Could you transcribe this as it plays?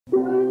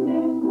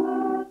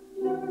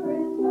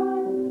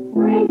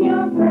Bring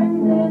your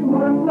friends in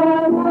one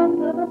by one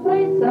to the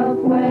place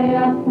of play.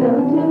 I'll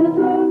fill to the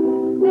door,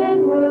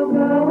 then we'll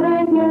go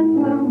and get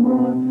some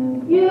more.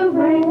 You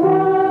bring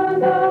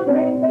one, I'll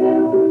bring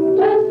two,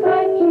 just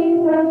like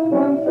Jesus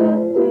wants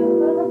us to.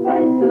 To the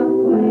place of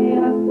play,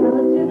 I'll fill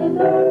it to the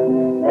door,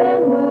 then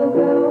we'll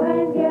go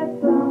and get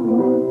some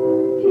more.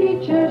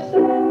 Teacher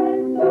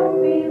said, don't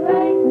be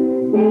late.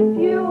 If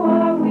you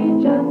are,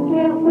 we just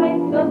can't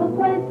wait. To the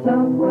place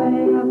of play,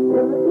 I'll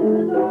fill it to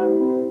the door,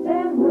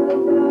 then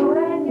we'll go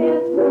and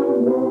get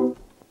some more.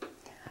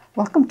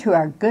 Welcome to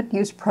our Good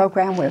News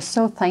program. We're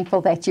so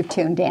thankful that you've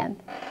tuned in.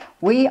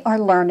 We are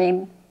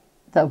learning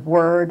the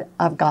Word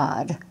of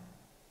God.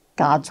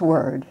 God's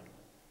Word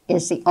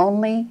is the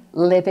only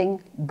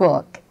living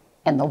book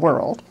in the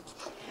world.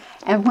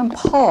 And when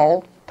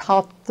Paul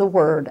taught the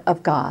Word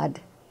of God,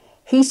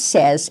 he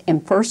says in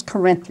 1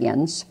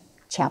 Corinthians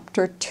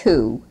chapter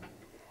 2,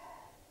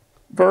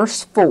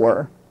 verse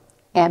 4,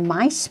 "And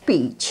my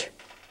speech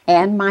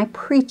and my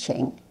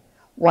preaching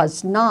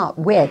was not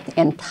with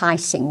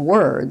enticing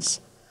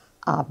words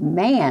of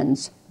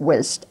man's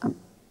wisdom,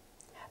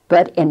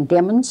 but in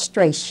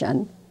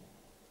demonstration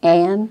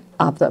and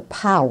of the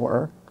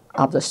power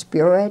of the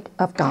Spirit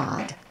of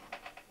God."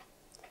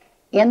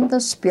 In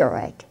the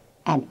Spirit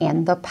and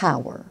in the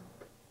power.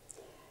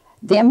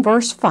 Then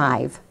verse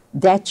 5,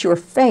 "That your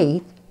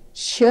faith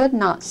should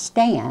not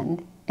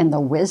stand in the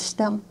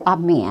wisdom of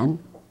men,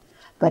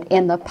 but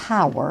in the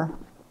power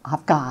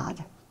of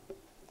God."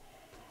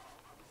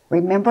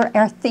 Remember,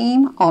 our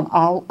theme on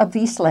all of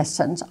these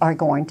lessons are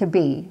going to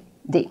be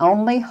the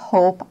only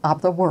hope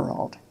of the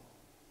world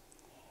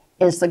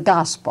is the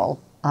gospel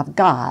of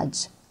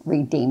God's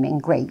redeeming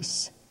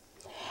grace.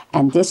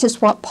 And this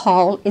is what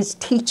Paul is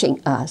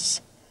teaching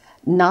us,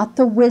 not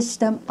the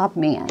wisdom of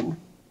men,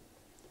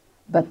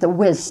 but the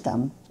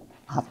wisdom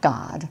of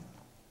God.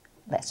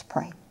 Let's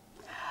pray.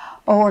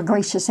 Oh, our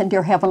gracious and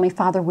dear Heavenly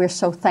Father, we're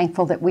so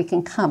thankful that we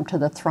can come to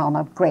the throne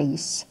of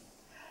grace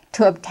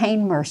to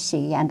obtain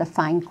mercy and to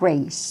find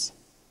grace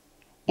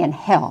in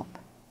help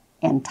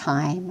in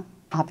time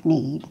of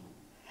need.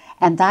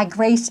 And thy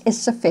grace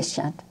is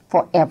sufficient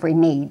for every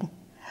need.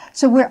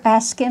 So we're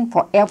asking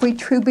for every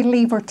true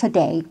believer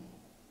today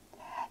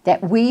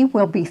that we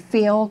will be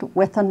filled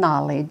with the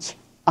knowledge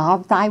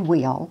of thy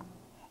will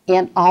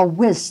in all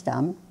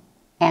wisdom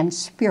and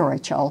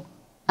spiritual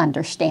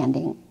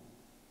understanding.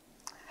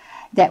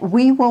 That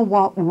we will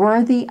walk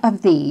worthy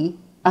of thee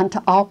unto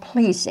all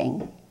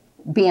pleasing,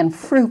 being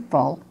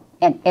fruitful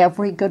in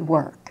every good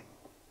work,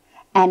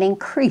 and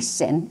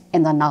increasing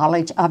in the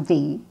knowledge of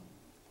thee,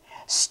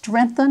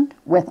 strengthened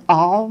with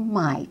all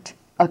might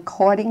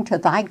according to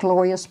thy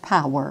glorious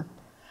power,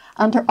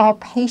 under all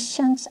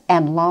patience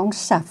and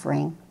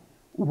long-suffering,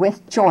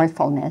 with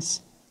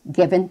joyfulness,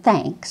 giving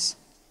thanks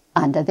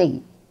unto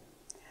thee,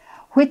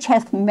 which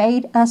hath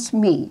made us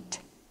meet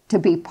to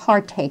be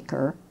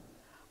partaker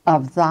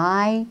of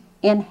thy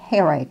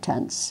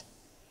inheritance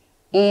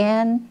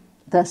in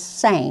the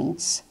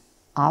saints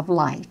of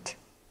light,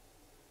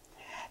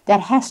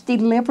 that hast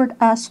delivered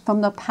us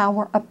from the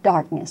power of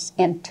darkness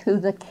into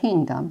the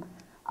kingdom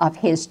of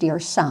his dear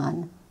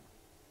Son,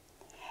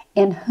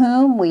 in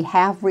whom we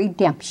have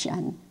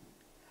redemption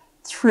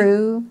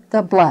through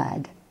the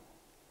blood,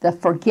 the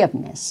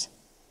forgiveness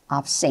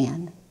of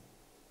sin.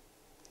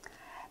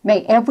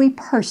 May every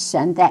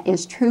person that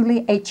is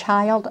truly a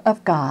child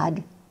of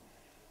God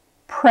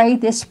pray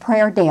this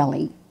prayer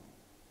daily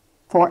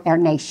for our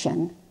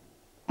nation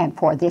and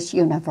for this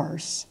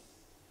universe,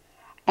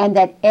 and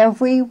that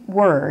every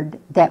word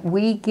that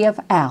we give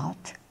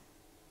out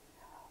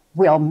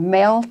will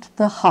melt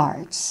the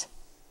hearts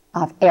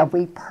of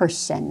every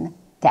person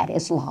that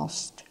is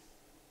lost.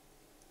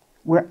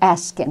 We're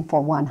asking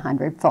for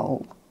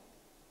 100-fold.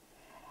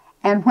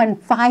 And when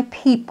 5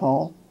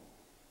 people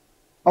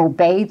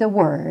obey the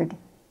word,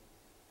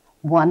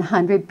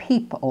 100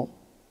 people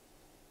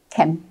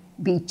can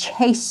be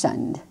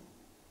chastened,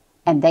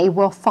 and they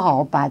will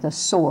fall by the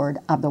sword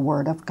of the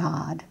Word of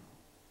God.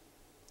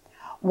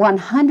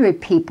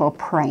 100 people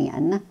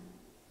praying,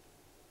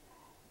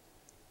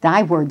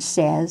 thy word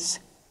says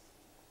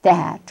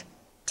that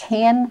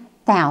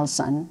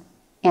 10,000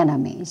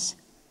 enemies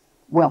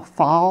will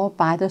fall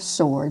by the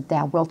sword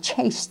that will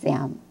chase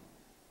them.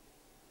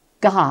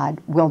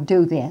 God will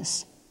do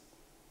this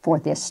for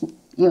this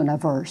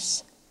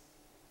universe.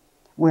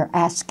 We're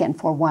asking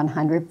for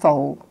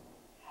 100-fold,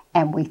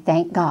 and we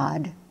thank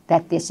God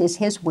that this is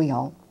his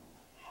will,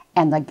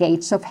 and the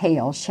gates of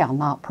hell shall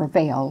not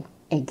prevail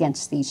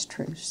against these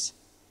truths.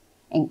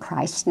 In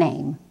Christ's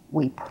name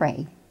we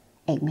pray,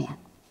 amen.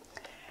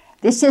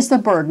 This is the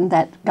burden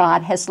that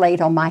God has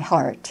laid on my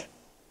heart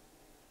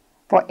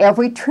for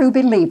every true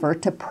believer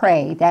to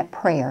pray that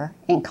prayer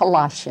in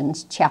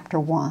Colossians chapter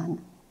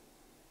 1,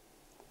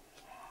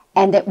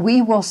 and that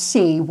we will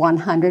see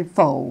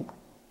 100-fold,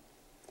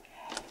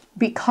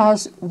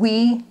 because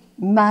we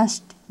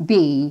must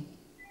be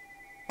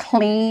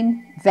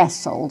clean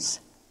vessels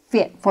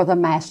fit for the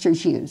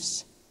Master's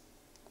use.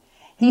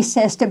 He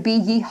says to be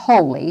ye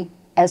holy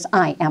as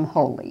I am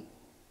holy.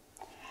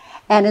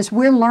 And as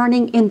we're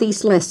learning in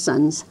these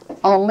lessons,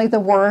 only the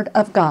Word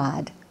of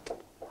God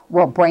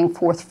will bring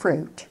forth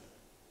fruit.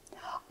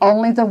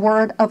 Only the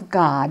Word of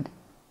God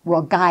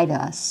will guide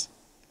us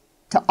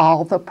to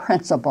all the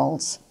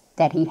principles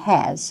that He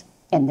has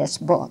in this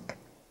book.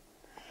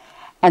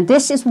 And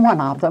this is one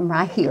of them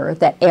right here,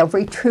 that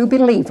every true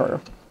believer.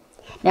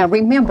 Now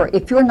remember,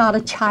 if you're not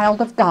a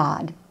child of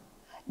God,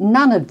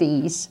 none of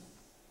these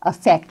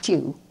affect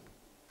you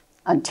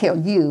until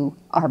you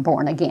are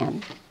born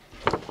again.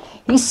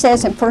 He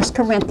says in 1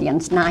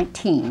 Corinthians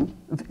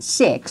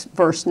 6,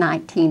 verse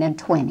 19 and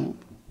 20,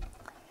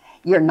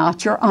 "You're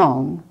not your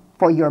own,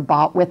 for you're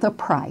bought with a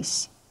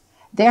price.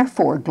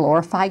 Therefore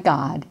glorify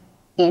God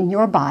in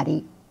your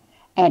body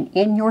and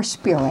in your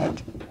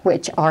spirit,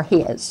 which are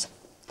His."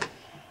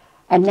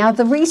 And now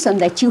the reason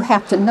that you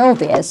have to know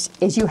this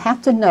is you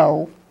have to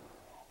know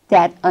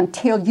that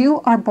until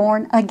you are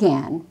born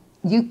again,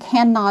 you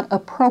cannot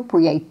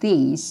appropriate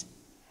these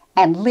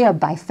and live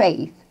by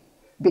faith,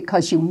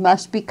 because you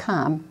must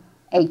become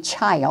a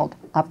child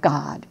of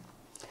God.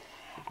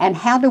 And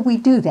how do we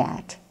do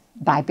that?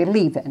 By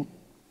believing.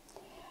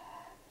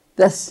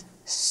 The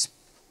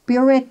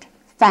spirit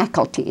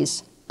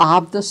faculties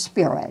of the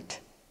Spirit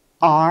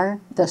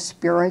are the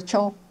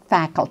spiritual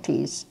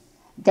faculties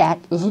that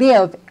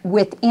live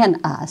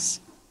within us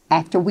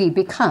after we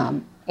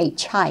become a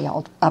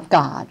child of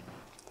God.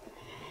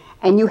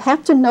 And you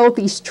have to know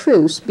these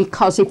truths,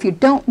 because if you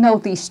don't know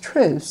these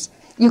truths,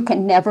 you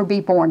can never be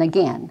born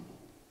again.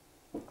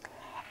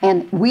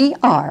 And we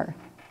are,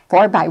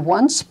 for by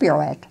one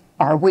Spirit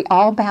are we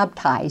all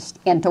baptized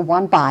into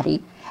one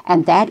body,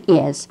 and that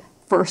is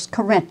 1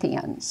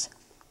 Corinthians.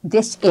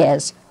 This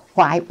is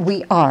why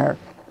we are,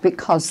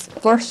 because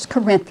 1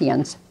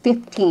 Corinthians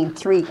 15,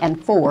 3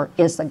 and 4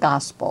 is the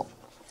gospel.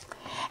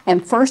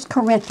 And 1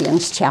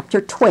 Corinthians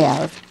chapter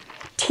 12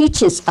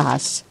 teaches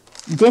us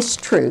this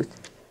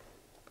truth.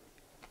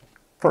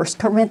 1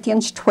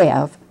 Corinthians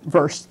 12,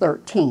 verse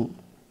 13.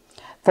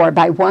 "For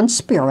by one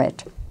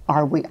Spirit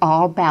are we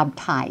all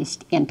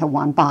baptized into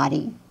one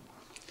body.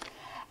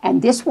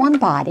 And this one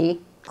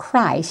body,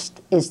 Christ,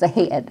 is the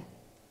head.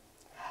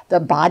 The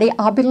body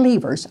of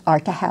believers are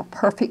to have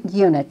perfect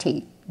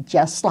unity,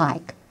 just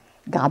like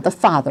God the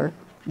Father,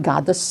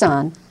 God the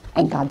Son,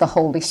 and God the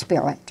Holy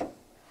Spirit.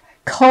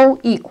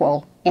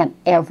 Co-equal in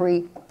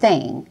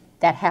everything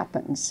that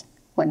happens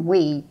when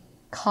we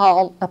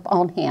call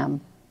upon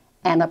Him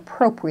and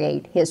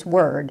appropriate His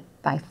word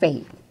by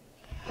faith.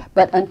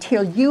 But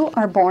until you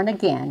are born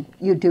again,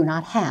 you do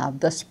not have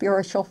the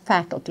spiritual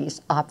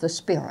faculties of the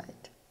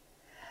Spirit.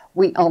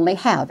 We only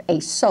have a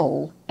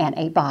soul and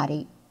a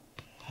body.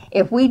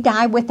 If we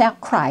die without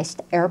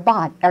Christ,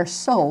 our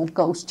soul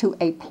goes to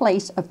a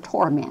place of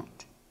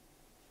torment.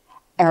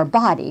 Our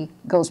body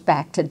goes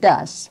back to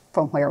dust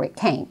from where it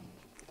came.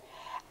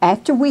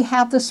 After we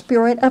have the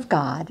Spirit of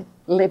God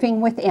living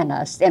within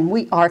us, then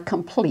we are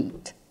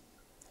complete.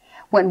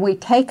 When we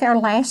take our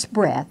last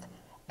breath,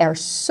 our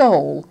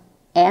soul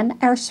and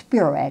our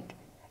spirit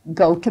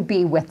go to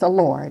be with the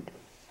Lord.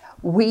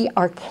 We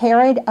are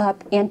carried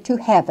up into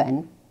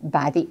heaven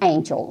by the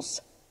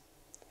angels.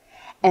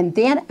 And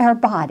then our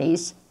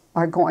bodies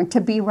are going to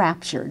be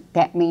raptured.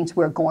 That means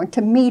we're going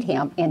to meet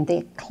Him in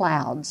the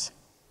clouds.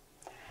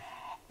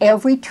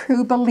 Every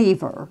true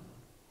believer,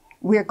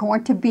 we're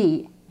going to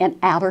be in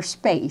outer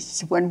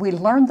space. When we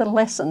learn the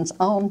lessons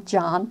on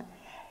John,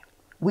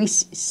 we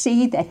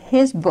see that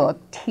his book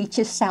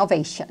teaches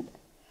salvation.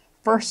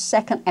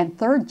 1st, 2nd, and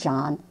 3rd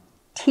John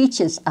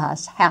teaches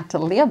us how to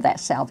live that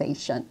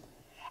salvation.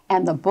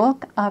 And the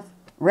book of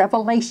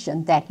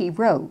Revelation that he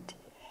wrote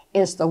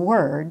is the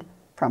word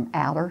from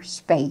outer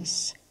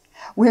space.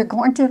 We're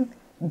going to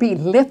be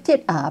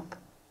lifted up.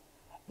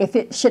 If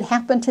it should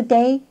happen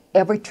today,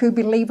 every true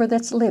believer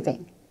that's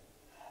living,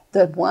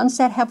 the ones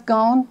that have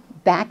gone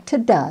back to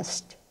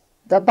dust,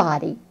 the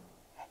body,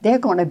 they're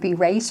going to be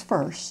raised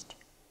first.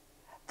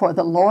 For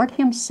the Lord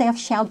Himself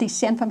shall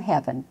descend from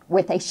heaven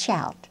with a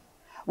shout,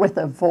 with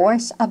the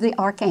voice of the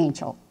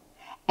archangel,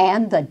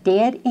 and the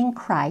dead in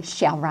Christ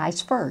shall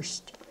rise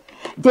first.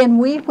 Then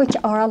we which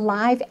are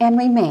alive and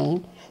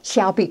remain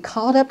shall be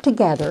caught up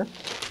together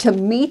to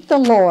meet the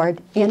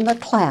Lord in the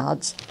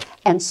clouds,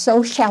 and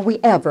so shall we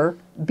ever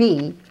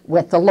be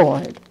with the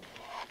Lord.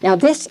 Now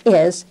this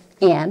is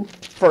in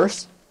 1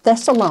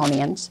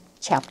 Thessalonians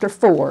chapter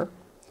 4,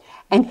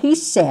 and he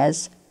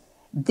says,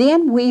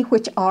 "Then we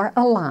which are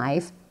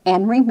alive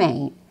and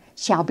remain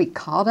shall be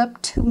caught up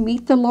to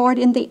meet the Lord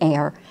in the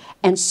air,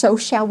 and so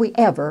shall we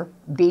ever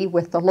be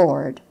with the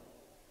Lord.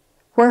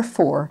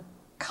 Wherefore,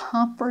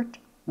 comfort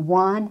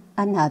one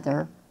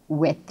another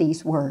with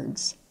these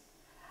words."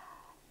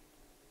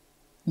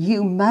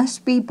 You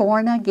must be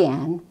born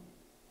again,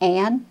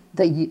 and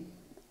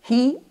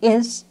He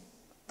is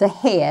the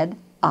head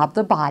of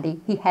the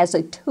body. He has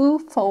a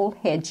twofold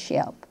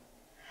headship,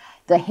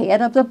 the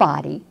head of the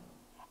body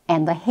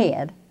and the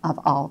head of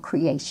all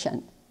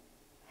creation.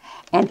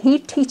 And he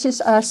teaches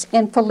us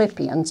in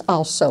Philippians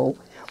also,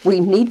 we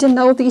need to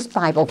know these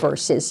Bible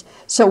verses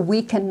so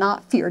we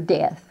cannot fear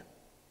death.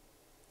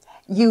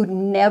 You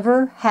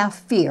never have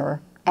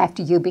fear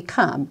after you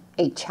become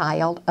a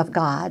child of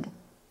God.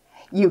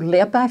 You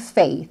live by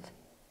faith.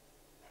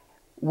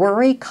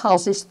 Worry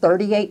causes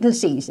 38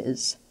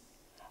 diseases.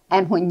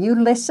 And when you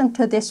listen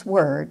to this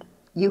word,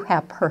 you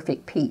have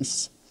perfect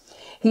peace.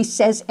 He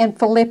says in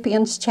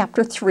Philippians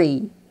chapter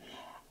 3,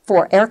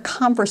 "For our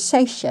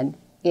conversation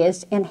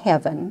is in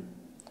heaven,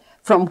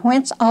 from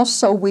whence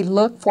also we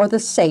look for the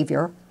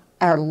Savior,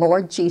 our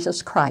Lord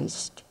Jesus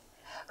Christ,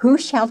 who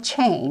shall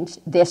change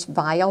this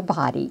vile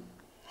body,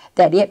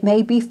 that it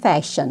may be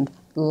fashioned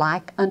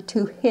like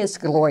unto his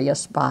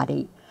glorious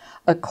body,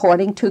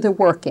 according to the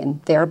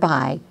working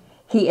thereby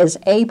he is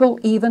able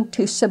even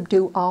to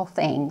subdue all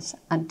things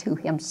unto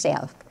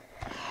himself."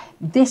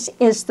 This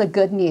is the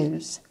good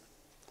news.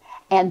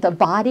 And the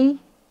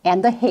body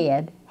and the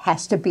head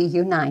has to be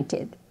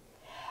united.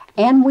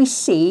 And we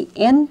see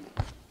in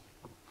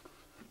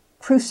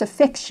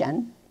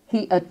crucifixion,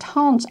 he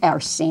atones our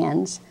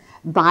sins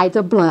by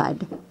the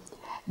blood.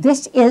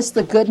 This is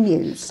the good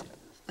news.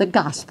 The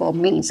gospel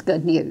means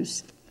good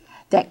news.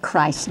 That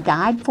Christ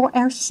died for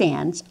our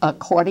sins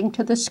according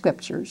to the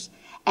Scriptures,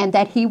 and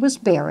that he was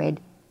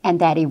buried, and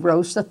that he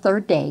rose the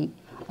third day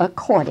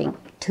according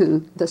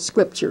to the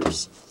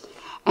Scriptures.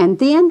 And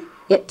then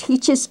it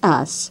teaches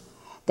us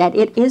that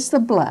it is the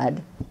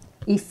blood,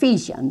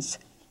 Ephesians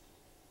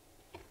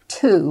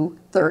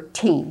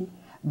 2:13.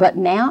 "But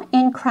now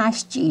in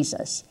Christ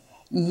Jesus,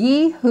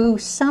 ye who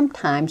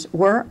sometimes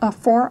were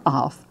afar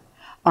off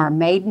are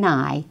made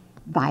nigh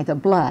by the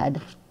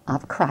blood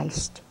of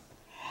Christ."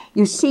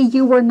 You see,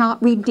 you were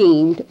not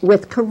redeemed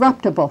with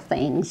corruptible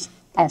things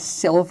as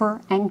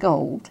silver and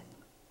gold,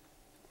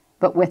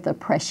 but with the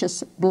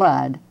precious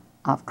blood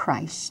of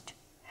Christ.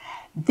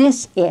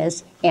 This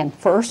is in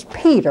 1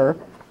 Peter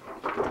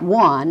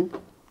 1,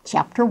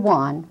 chapter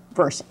 1,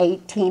 verse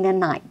 18 and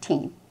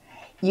 19.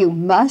 You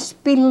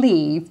must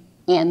believe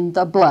in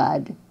the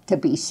blood to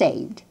be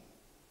saved.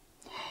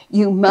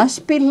 You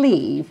must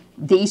believe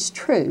these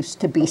truths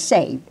to be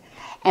saved.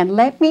 And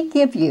let me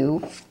give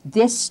you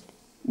this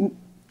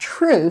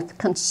truth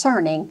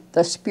concerning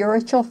the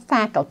spiritual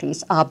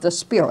faculties of the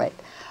Spirit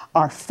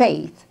are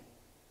faith,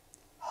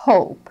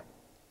 hope,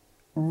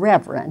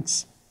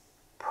 reverence,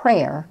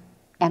 prayer,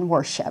 and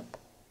worship.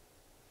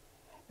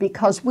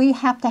 Because we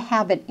have to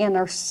have an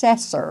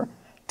intercessor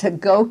to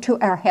go to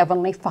our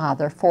Heavenly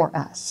Father for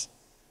us.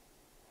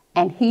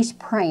 And He's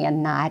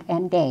praying night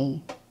and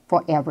day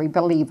for every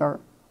believer.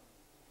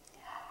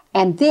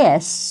 And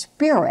this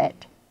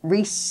Spirit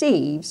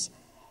receives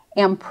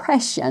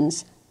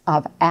impressions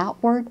of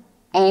outward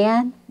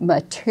and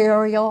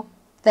material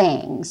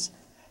things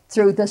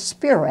through the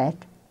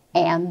spirit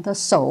and the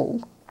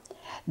soul.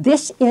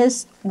 This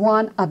is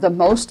one of the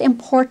most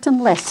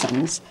important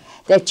lessons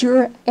that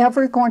you're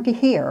ever going to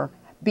hear,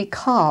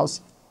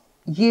 because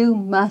you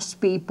must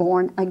be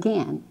born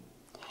again.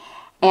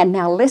 And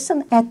now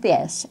listen at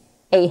this.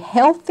 A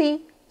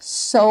healthy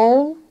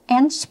soul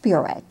and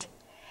spirit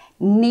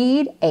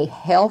need a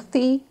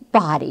healthy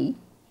body.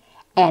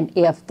 And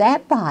if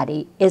that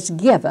body is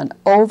given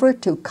over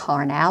to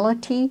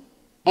carnality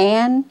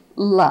and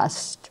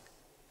lust,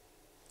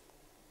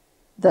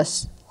 the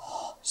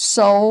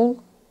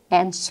soul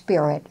and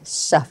spirit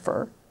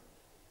suffer,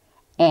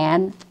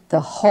 and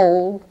the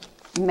whole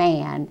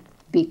man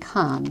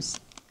becomes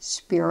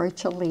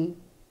spiritually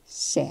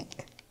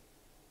sick.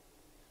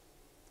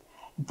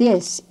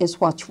 This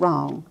is what's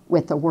wrong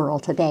with the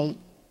world today.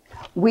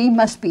 We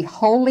must be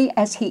holy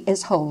as He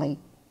is holy.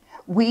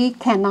 We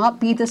cannot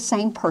be the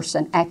same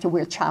person after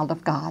we're a child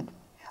of God.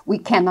 We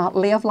cannot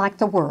live like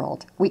the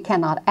world. We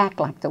cannot act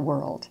like the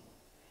world.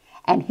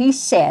 And he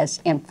says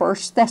in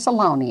 1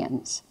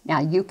 Thessalonians, now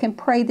you can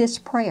pray this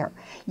prayer.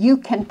 You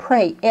can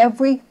pray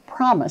every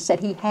promise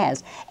that He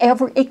has,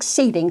 every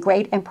exceeding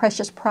great and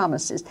precious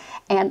promises,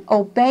 and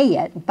obey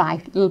it by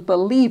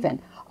believing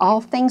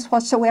all things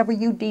whatsoever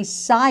you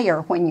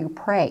desire when you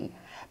pray.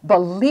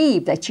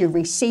 Believe that you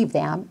receive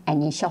them,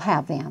 and ye shall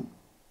have them.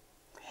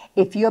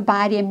 If you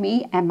abide in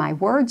me, and my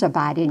words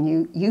abide in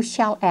you, you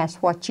shall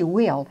ask what you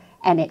will,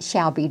 and it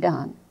shall be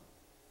done.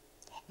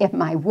 If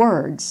my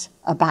words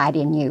abide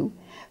in you.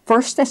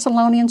 1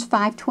 Thessalonians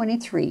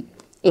 5:23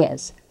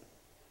 is,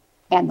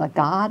 and the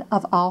God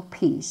of all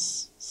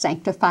peace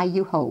sanctify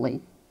you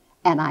wholly,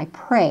 and I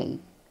pray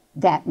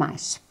that my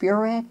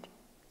spirit,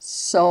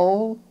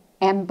 soul,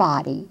 and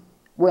body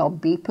will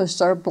be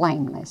preserved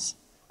blameless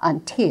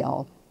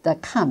until the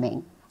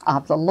coming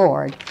of the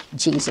Lord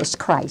Jesus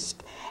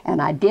Christ.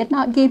 And I did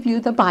not give you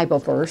the Bible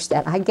verse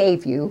that I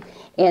gave you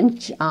in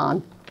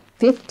John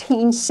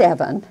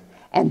 15:7,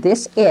 and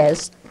this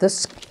is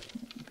the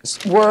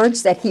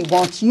words that He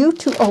wants you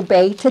to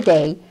obey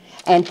today.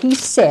 And He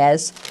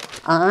says,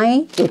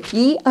 if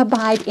ye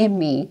abide in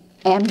me,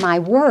 and my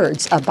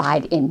words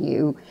abide in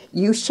you,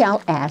 you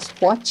shall ask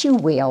what you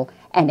will,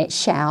 and it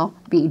shall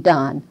be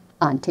done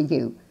unto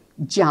you.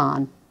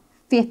 John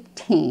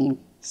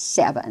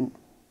 15:7.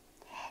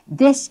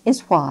 This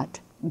is what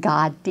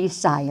God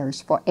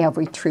desires for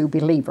every true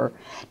believer.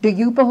 Do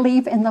you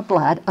believe in the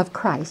blood of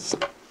Christ?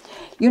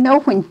 You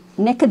know, when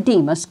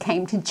Nicodemus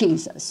came to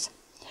Jesus,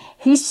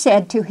 he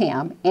said to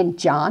him in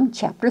John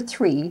chapter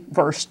 3,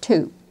 verse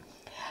 2,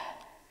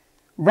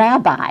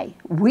 Rabbi,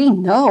 we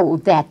know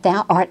that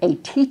thou art a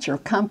teacher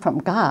come from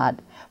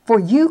God, for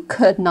you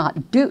could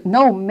not do,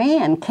 no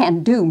man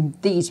can do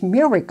these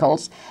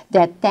miracles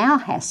that thou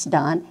hast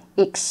done,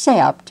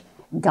 except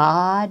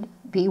God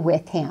be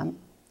with him.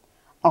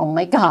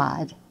 Only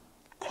God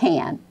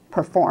can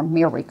perform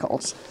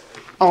miracles.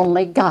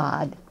 Only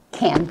God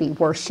can be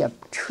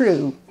worshiped,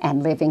 true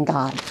and living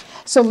God.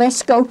 So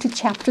let's go to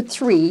chapter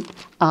 3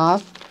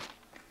 of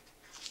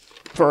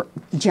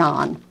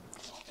John.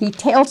 He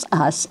tells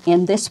us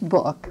in this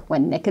book,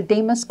 when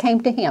Nicodemus came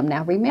to him,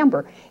 now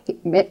remember,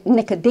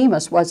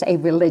 Nicodemus was a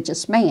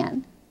religious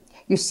man.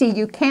 You see,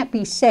 you can't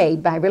be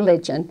saved by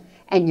religion,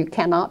 and you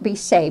cannot be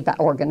saved by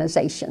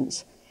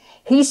organizations.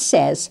 He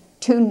says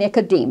to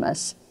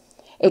Nicodemus,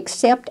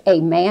 except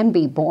a man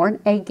be born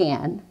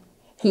again,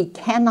 he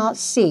cannot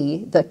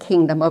see the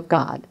kingdom of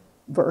God.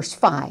 Verse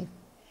 5,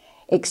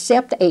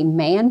 except a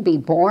man be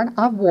born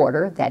of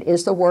water, that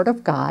is the word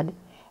of God,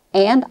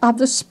 and of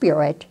the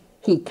Spirit,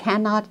 he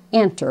cannot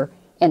enter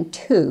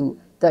into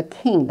the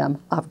kingdom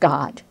of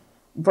God.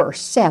 Verse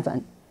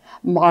 7,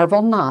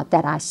 marvel not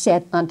that I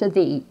said unto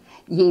thee,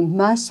 ye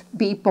must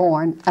be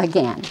born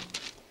again.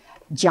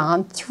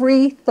 John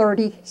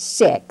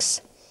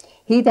 3:36,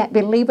 he that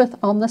believeth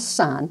on the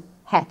Son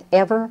hath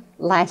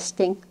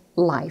everlasting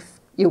life.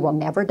 You will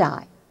never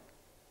die.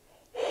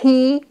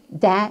 He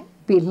that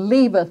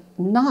believeth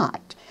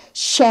not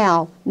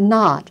shall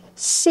not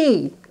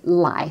see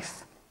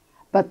life,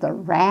 but the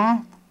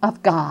wrath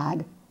of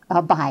God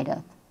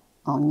abideth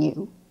on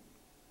you.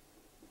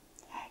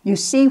 You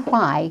see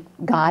why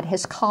God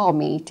has called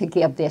me to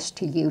give this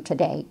to you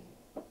today.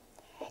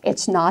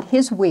 It's not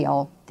His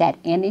will that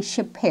any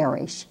should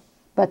perish,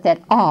 but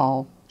that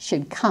all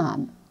should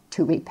come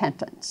to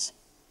repentance.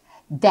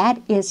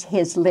 That is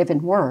His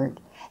living word.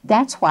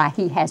 That's why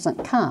He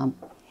hasn't come.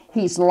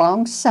 He's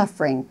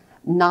long-suffering,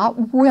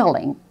 not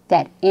willing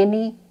that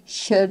any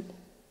should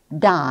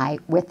die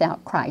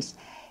without Christ.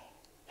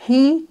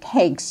 He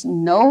takes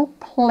no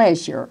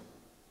pleasure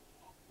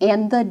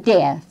in the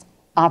death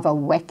of a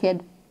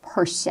wicked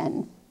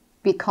person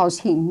because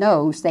He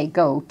knows they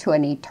go to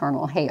an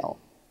eternal hell.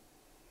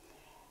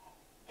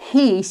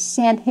 He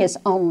sent His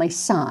only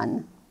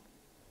Son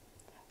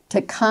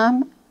to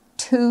come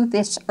to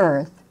this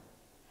earth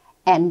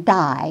and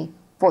die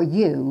for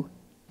you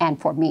and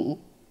for me.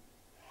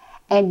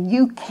 And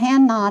you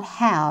cannot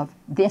have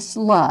this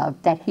love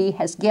that He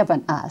has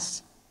given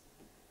us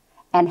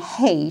and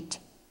hate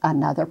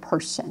another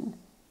person.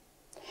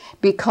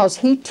 Because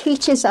He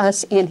teaches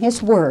us in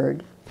His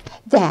Word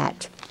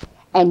that,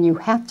 and you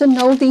have to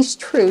know these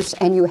truths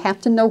and you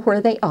have to know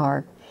where they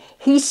are.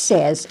 He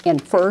says in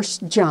 1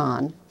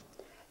 John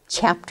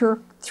chapter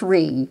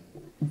 3,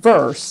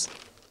 verse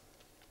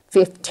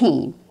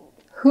 15,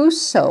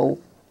 whoso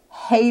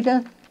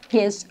hateth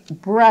his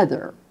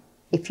brother,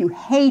 if you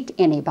hate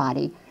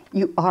anybody,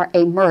 you are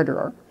a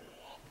murderer.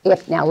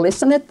 Now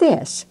listen at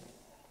this,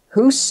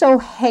 whoso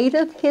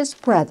hateth his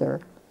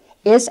brother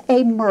is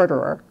a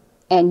murderer,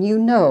 and you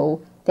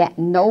know that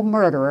no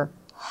murderer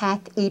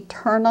hath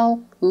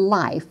eternal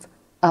life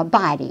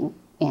abiding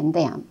in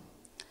them.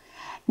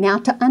 Now,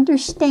 to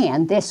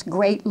understand this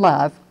great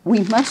love, we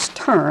must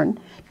turn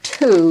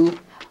to,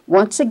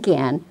 once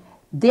again,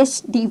 this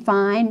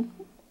divine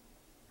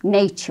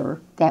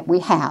nature that we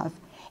have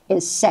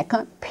is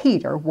 2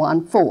 Peter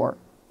 1:4.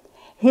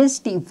 His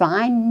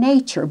divine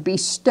nature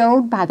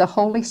bestowed by the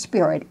Holy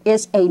Spirit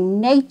is a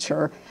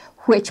nature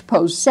which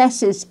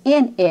possesses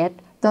in it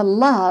the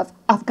love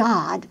of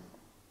God.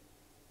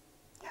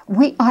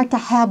 We are to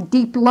have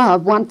deep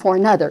love one for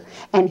another.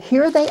 And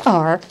here they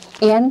are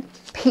in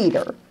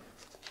Peter.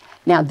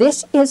 Now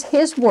this is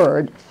his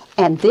word,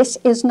 and this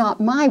is not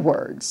my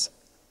words.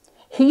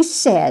 He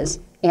says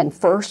in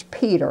 1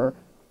 Peter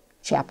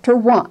chapter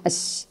 1,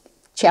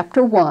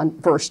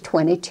 verse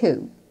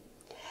 22,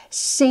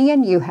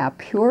 seeing you have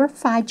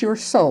purified your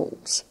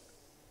souls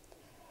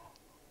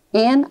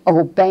in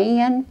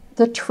obeying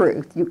the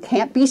truth. You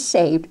can't be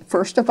saved.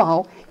 First of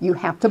all, you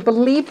have to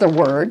believe the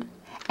word,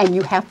 and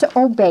you have to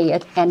obey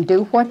it and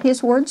do what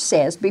His word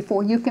says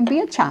before you can be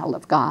a child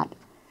of God.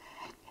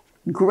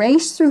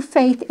 Grace through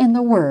faith in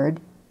the word,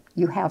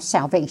 you have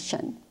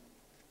salvation.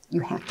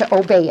 You have to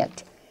obey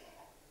it.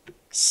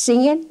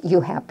 Seeing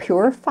you have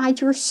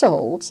purified your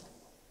souls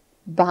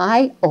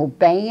by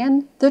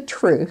obeying the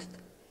truth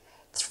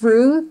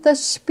through the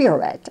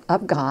Spirit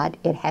of God.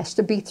 It has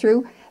to be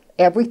through.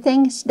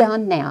 Everything's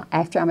done now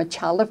after I'm a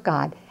child of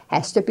God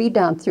has to be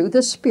done through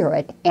the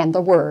Spirit and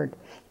the Word.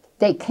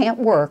 They can't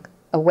work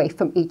away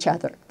from each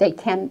other. They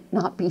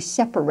cannot be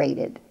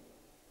separated.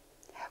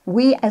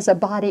 We as a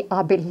body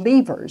of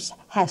believers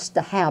has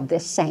to have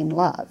this same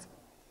love.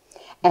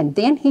 And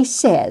then he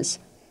says,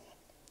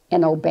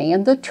 in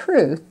obeying the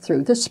truth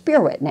through the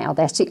Spirit, now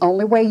that's the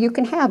only way you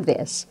can have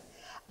this,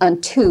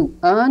 unto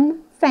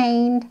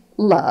unfeigned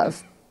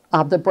love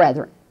of the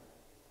brethren.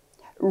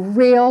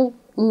 Real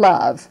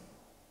love.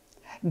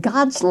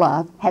 God's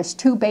love has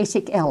two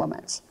basic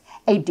elements: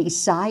 a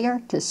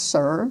desire to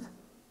serve,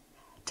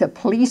 to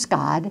please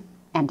God,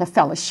 and to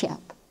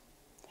fellowship.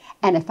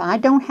 And if I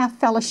don't have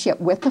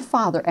fellowship with the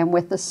Father and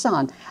with the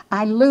Son,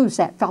 I lose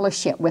that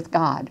fellowship with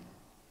God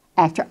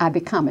after I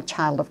become a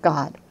child of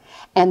God.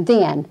 And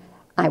then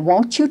I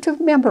want you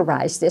to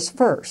memorize this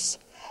verse.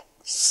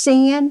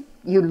 Seeing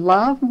you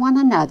love one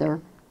another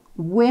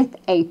with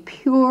a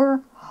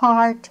pure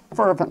heart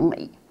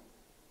fervently.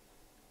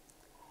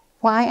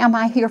 Why am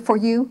I here for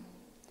you?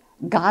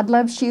 God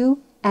loves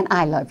you and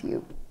I love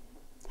you.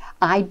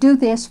 I do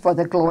this for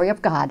the glory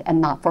of God and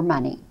not for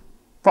money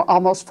for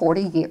almost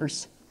 40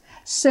 years.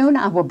 Soon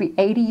I will be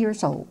 80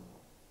 years old.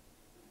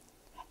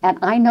 And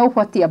I know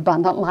what the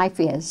abundant life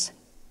is.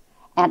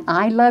 And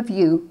I love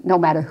you no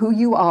matter who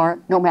you are,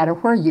 no matter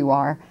where you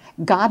are.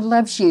 God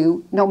loves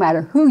you no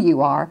matter who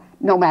you are,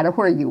 no matter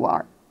where you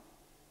are.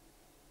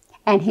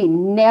 And He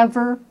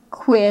never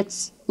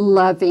quits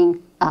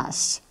loving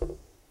us.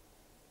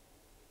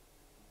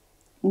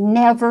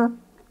 Never.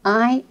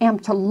 I am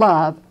to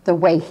love the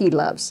way He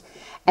loves.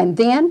 And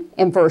then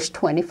in verse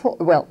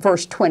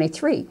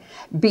 23,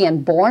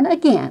 being born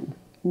again,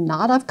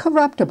 not of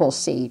corruptible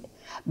seed,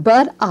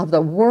 but of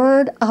the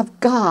word of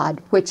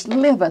God, which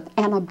liveth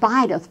and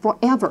abideth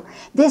forever.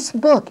 This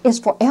book is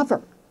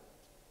forever.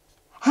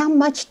 How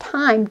much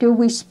time do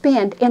we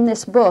spend in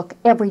this book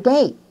every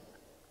day?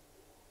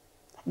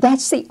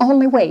 That's the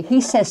only way. He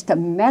says to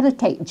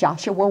meditate,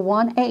 Joshua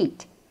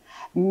 1:8.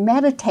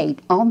 Meditate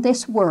on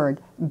this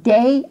word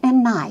day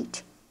and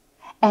night,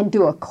 and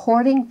do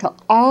according to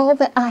all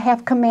that I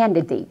have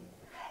commanded thee.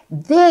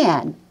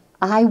 Then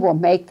I will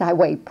make thy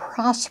way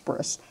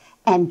prosperous,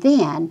 and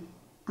then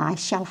I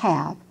shall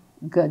have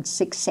good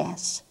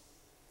success.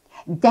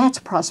 That's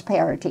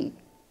prosperity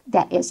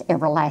that is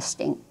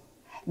everlasting.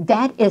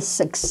 That is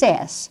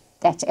success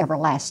that's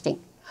everlasting.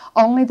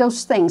 Only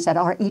those things that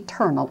are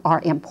eternal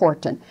are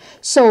important.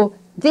 So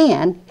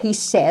then he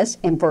says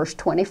in verse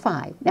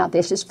 25, now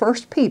this is 1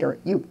 Peter.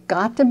 You've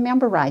got to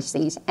memorize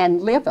these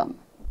and live them.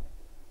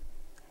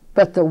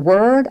 But the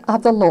word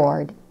of the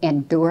Lord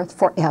endureth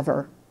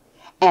forever.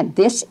 And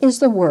this is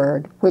the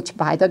word which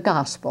by the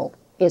gospel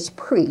is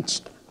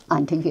preached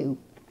unto you.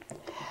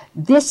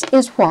 This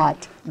is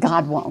what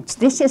God wants.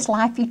 This is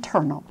life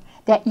eternal,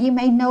 that ye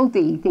may know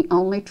thee, the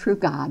only true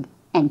God,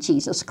 and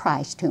Jesus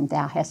Christ, whom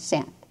thou hast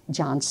sent.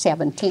 John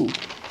 17.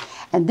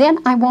 And then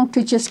I want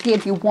to just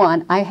give you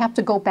one. I have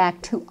to go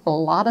back to a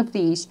lot of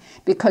these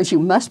because you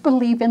must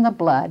believe in the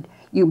blood.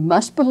 You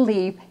must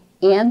believe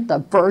in the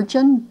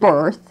virgin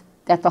birth,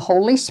 that the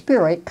Holy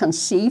Spirit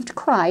conceived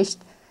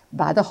Christ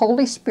by the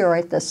Holy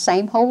Spirit, the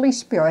same Holy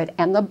Spirit,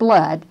 and the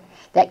blood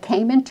that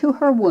came into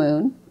her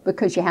womb,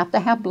 because you have to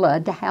have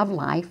blood to have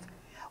life.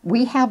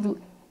 We have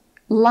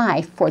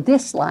life for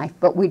this life,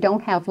 but we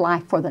don't have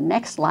life for the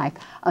next life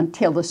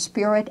until the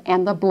Spirit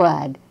and the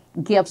blood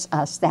gives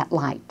us that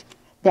light,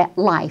 that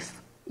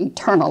life,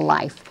 eternal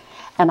life.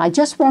 And I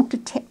just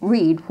want to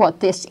read what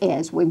this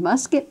is. We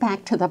must get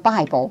back to the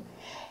Bible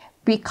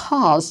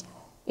because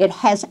it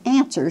has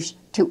answers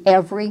to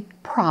every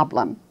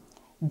problem.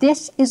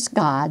 This is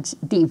God's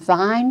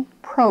divine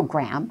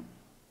program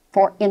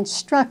for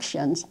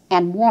instructions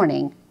and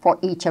warning for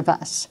each of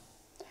us.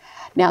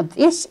 Now,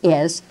 this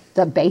is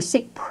the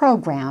basic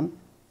program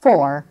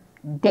for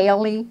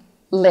daily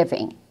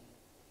living.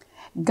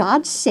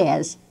 God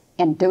says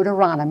in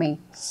Deuteronomy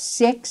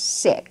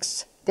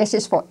 6:6, this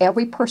is for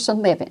every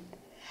person living,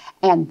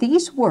 and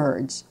these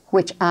words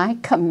which I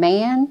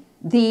command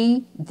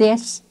thee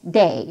this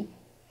day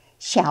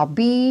shall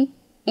be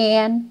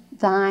in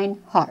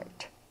thine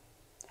heart.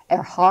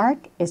 Our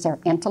heart is our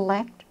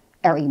intellect,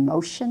 our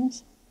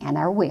emotions, and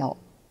our will.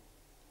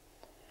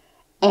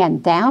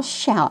 And thou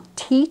shalt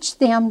teach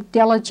them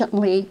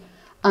diligently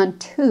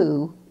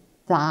unto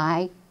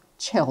thy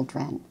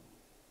children.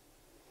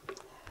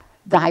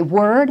 Thy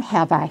word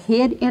have I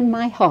hid in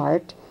my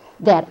heart,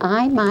 that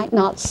I might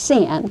not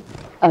sin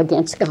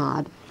against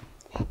God.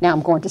 Now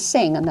I'm going to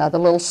sing another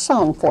little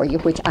song for you,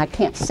 which I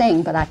can't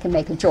sing, but I can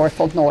make a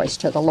joyful noise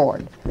to the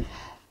Lord.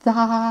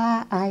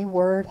 Thy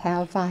word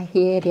have I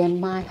hid in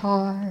my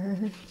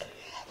heart,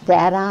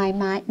 that I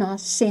might not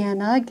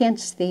sin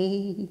against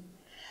thee.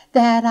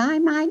 That I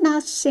might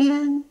not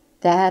sin,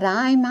 that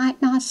I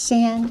might not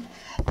sin.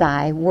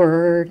 Thy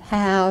word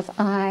have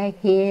I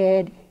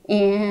hid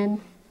in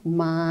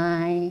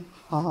my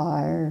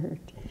heart.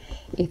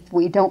 If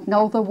we don't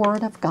know the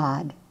word of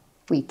God,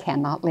 we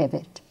cannot live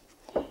it.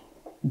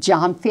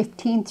 John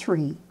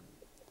 15:3.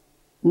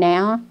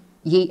 Now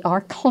ye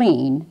are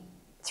clean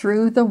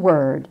through the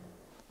word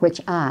which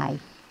I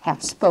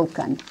have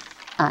spoken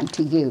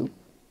unto you.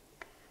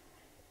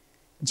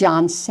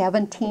 John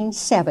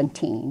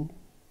 17:17.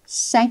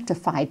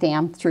 Sanctify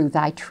them through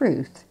thy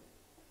truth.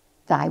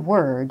 Thy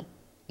word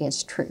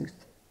is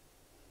truth.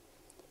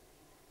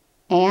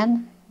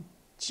 And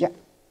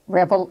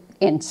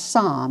in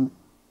Psalm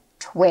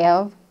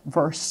 12,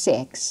 verse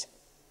 6,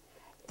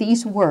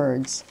 these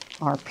words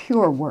are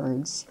pure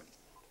words,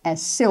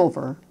 as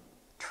silver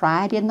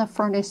tried in the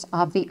furnace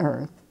of the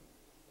earth,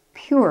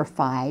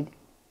 purified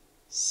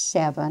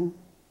 7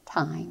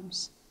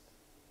 times.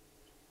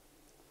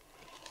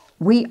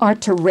 We are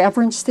to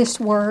reverence this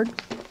word,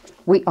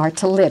 we are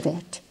to live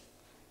it,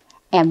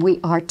 and we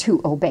are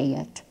to obey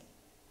it.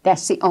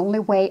 That's the only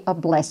way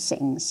of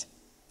blessings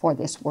for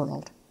this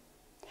world.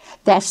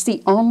 That's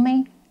the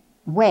only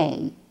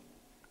way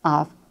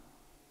of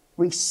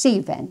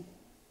receiving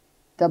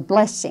the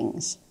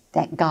blessings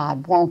that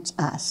God wants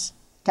us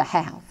to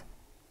have.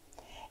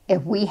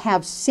 If we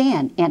have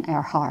sin in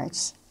our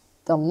hearts,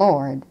 the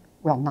Lord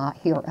will not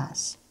hear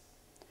us.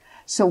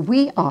 So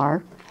we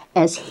are,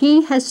 as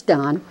He has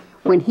done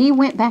when He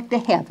went back to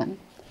heaven,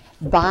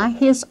 by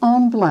His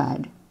own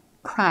blood,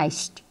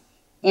 Christ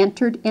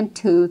entered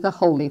into the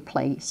holy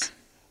place.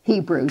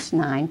 Hebrews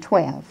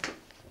 9:12.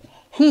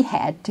 He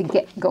had to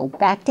go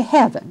back to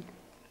heaven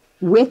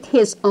with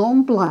His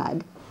own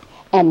blood,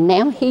 and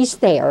now He's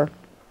there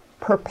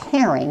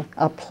preparing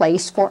a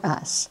place for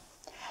us.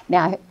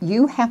 Now,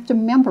 you have to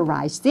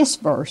memorize this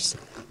verse,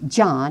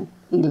 John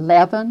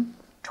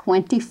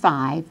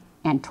 11:25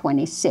 and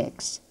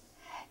 26.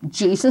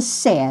 Jesus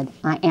said,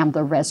 I am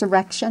the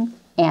resurrection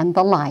and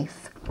the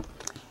life.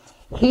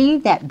 He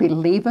that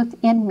believeth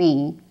in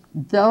me,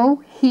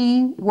 though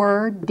he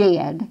were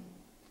dead,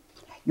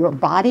 your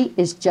body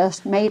is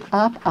just made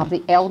up of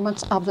the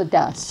elements of the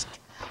dust.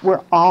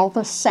 We're all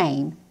the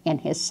same in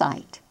His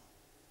sight.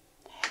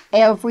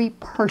 Every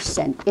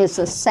person is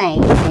the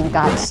same in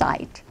God's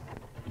sight.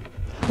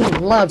 He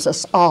loves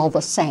us all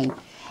the same.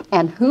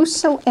 And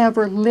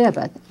whosoever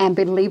liveth and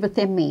believeth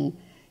in me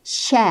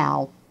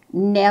shall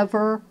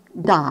never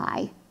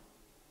die.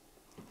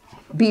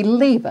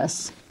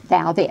 Believest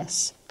thou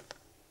this?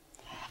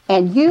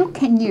 And you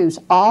can use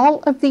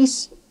all of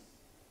these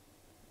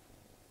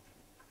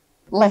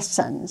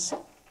lessons,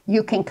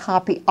 you can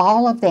copy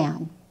all of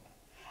them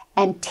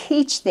and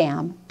teach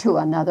them to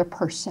another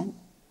person.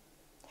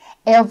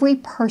 Every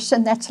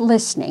person that's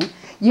listening,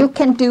 you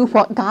can do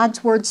what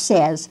God's Word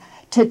says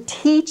to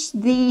teach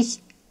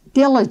these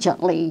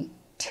diligently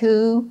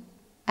to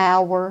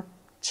our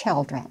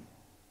children.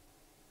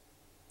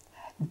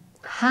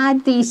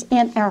 Hide these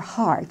in our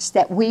hearts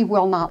that we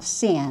will not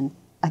sin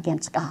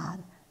against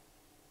God.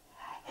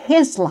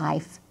 His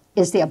life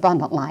is the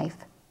abundant life.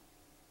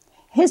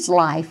 His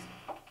life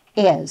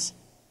is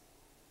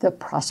the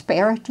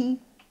prosperity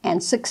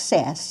and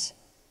success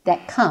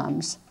that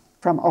comes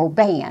from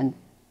obeying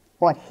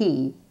what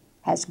He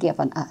has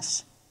given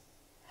us.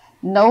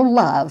 No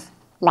love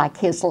like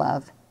His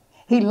love.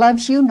 He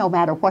loves you no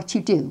matter what you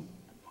do,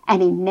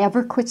 and He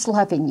never quits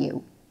loving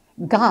you.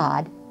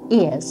 God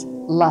is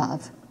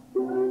love.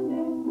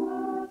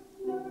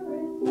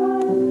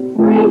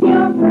 Bring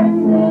your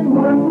friends in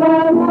one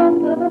by one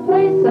to the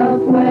place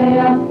of way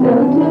I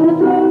filled to the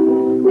door.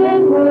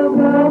 Then we'll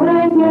go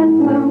and get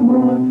some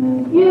more.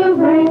 You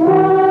bring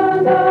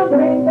one, I'll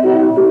bring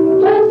two,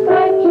 just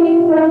like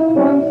Jesus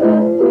wants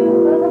us to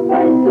the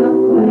place of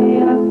way I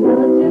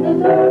filled to the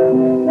door.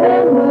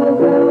 Then we'll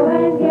go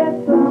and get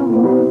some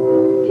more.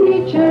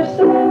 Teacher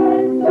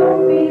said,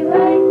 don't be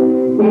late.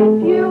 If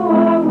you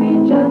are, we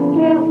just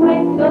can't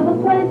wait till the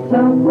place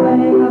of way I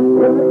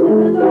filled to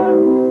the door.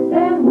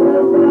 Then